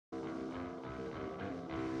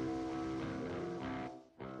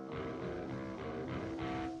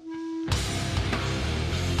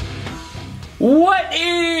What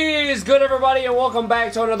is good, everybody, and welcome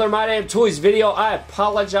back to another My Damn Toys video. I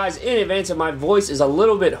apologize in advance if my voice is a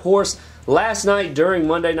little bit hoarse. Last night during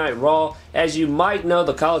Monday Night Raw, as you might know,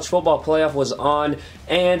 the college football playoff was on,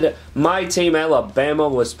 and my team Alabama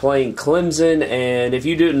was playing Clemson. And if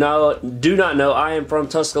you do not know, I am from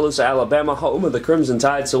Tuscaloosa, Alabama, home of the Crimson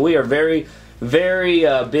Tide. So we are very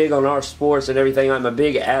big on our sports and everything. I'm a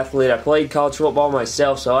big athlete. I played college football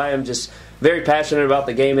myself, so I am just very passionate about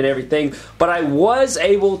the game and everything. But I was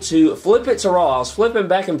able to flip it to Raw. I was flipping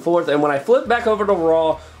back and forth, and when I flipped back over to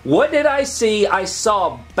Raw, what did I see? I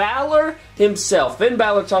saw Balor himself, Finn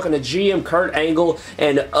Balor, talking to GM Kurt Angle,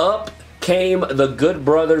 and up came the Good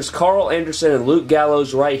Brothers, Carl Anderson and Luke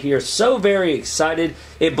Gallows right here. So very excited.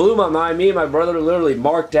 It blew my mind. Me and my brother literally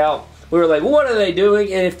marked out. We were like, what are they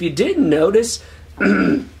doing? And if you didn't notice,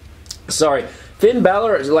 sorry, Finn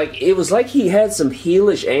Balor, it was like he had some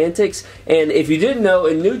heelish antics. And if you didn't know,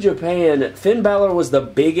 in New Japan, Finn Balor was the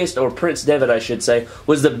biggest, or Prince Devitt, I should say,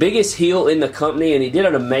 was the biggest heel in the company, and he did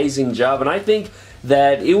an amazing job. And I think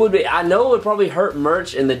that it would be, I know it would probably hurt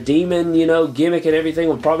merch, and the demon, gimmick and everything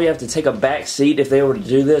would probably have to take a back seat if they were to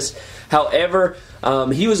do this. However,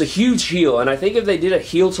 he was a huge heel, and I think if they did a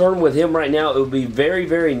heel turn with him right now, it would be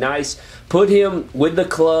very nice. Put him with the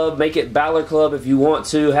club, make it Balor Club if you want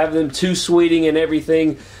to, have them two-sweeting and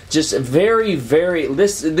everything. Just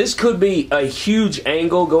this could be a huge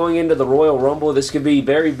angle going into the Royal Rumble. This could be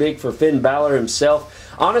very big for Finn Balor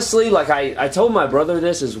himself. Honestly, like I told my brother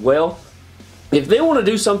this as well. If they want to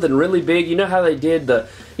do something really big, you know how they did the,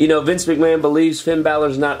 Vince McMahon believes Finn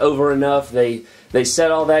Balor's not over enough. They said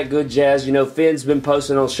all that good jazz. Finn's been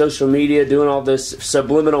posting on social media, doing all this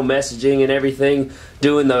subliminal messaging and everything,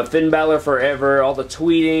 doing the Finn Balor forever, all the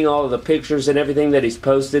tweeting, all of the pictures and everything that he's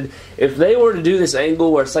posted. If they were to do this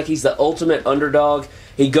angle where it's like he's the ultimate underdog,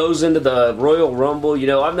 he goes into the Royal Rumble,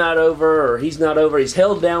 I'm not over, or he's not over, he's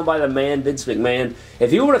held down by the man, Vince McMahon.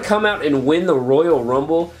 If he were to come out and win the Royal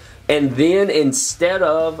Rumble, and then instead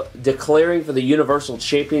of declaring for the Universal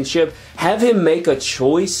Championship, have him make a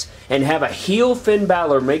choice and have a heel Finn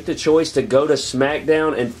Balor make the choice to go to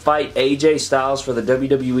SmackDown and fight AJ Styles for the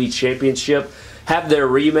WWE Championship. Have their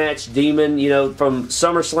rematch, Demon, from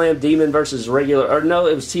SummerSlam, Demon versus regular, or no,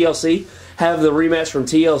 it was TLC. Have the rematch from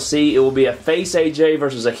TLC. It will be a face AJ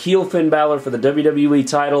versus a heel Finn Balor for the WWE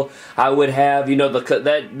title. I would have,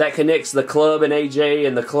 that connects the club and AJ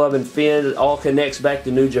and the club and Finn. It all connects back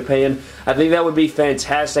to New Japan. I think that would be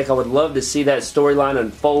fantastic. I would love to see that storyline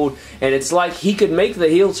unfold. And it's like he could make the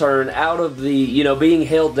heel turn out of the, being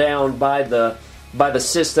held down by the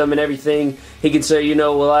system and everything. He could say,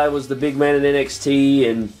 well, I was the big man in NXT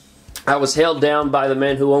and I was held down by the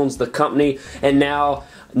man who owns the company, and now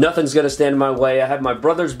nothing's going to stand in my way. I have my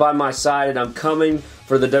brothers by my side, and I'm coming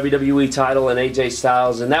for the WWE title and AJ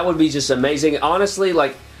Styles, and that would be just amazing. Honestly,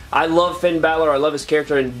 I love Finn Balor. I love his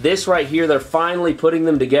character, and this right here, they're finally putting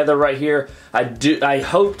them together right here. I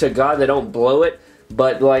hope to God they don't blow it,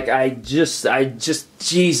 but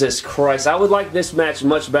Jesus Christ, I would like this match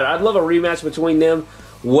much better. I'd love a rematch between them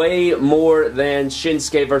way more than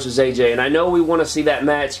Shinsuke versus AJ, and I know we want to see that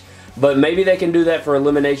match, but maybe they can do that for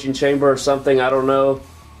Elimination Chamber or something. I don't know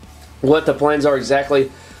what the plans are exactly.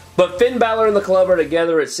 But Finn Balor and the club are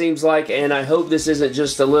together, it seems like, and I hope this isn't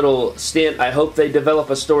just a little stint. I hope they develop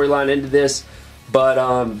a storyline into this.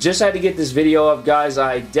 But just had to get this video up, guys.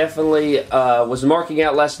 I definitely was marking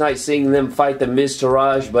out last night seeing them fight the Miz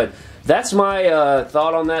Taraj, but that's my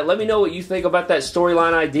thought on that. Let me know what you think about that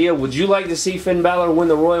storyline idea. Would you like to see Finn Balor win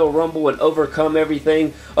the Royal Rumble and overcome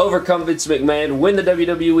everything, overcome Vince McMahon, win the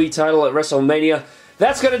WWE title at WrestleMania?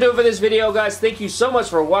 That's going to do it for this video, guys. Thank you so much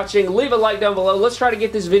for watching. Leave a like down below. Let's try to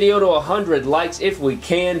get this video to 100 likes if we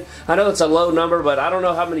can. I know it's a low number, but I don't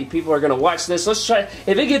know how many people are going to watch this. Let's try.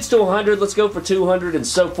 If it gets to 100, let's go for 200 and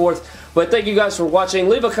so forth. But thank you guys for watching.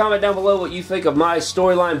 Leave a comment down below what you think of my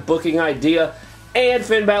storyline booking idea and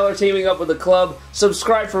Finn Balor teaming up with the club.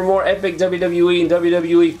 Subscribe for more epic WWE and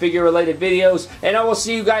WWE figure-related videos. And I will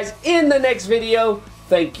see you guys in the next video.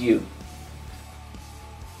 Thank you.